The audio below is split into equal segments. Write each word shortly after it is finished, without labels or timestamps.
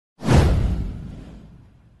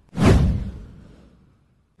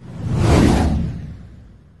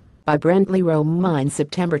by Brentley Romine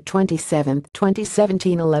September 27,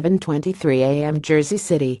 2017 11:23 a.m. Jersey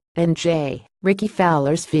City, NJ. Rickie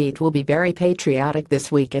Fowler's feet will be very patriotic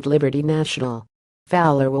this week at Liberty National.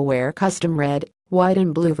 Fowler will wear custom red, white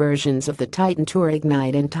and blue versions of the Titan Tour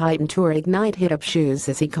Ignite and Titan Tour Ignite hit-up shoes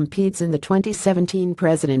as he competes in the 2017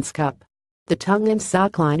 President's Cup. The tongue and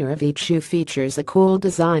sock liner of each shoe features a cool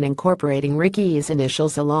design incorporating Rickie's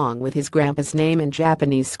initials along with his grandpa's name in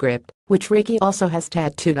Japanese script, which Rickie also has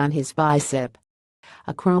tattooed on his bicep.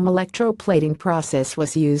 A chrome electroplating process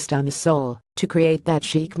was used on the sole to create that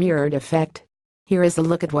chic mirrored effect. Here is a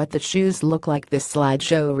look at what the shoes look like. This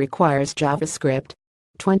slideshow requires JavaScript.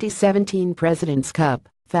 2017 President's Cup,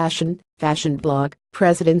 Fashion blog,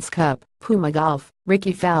 President's Cup, Puma Golf,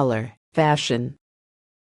 Rickie Fowler, Fashion.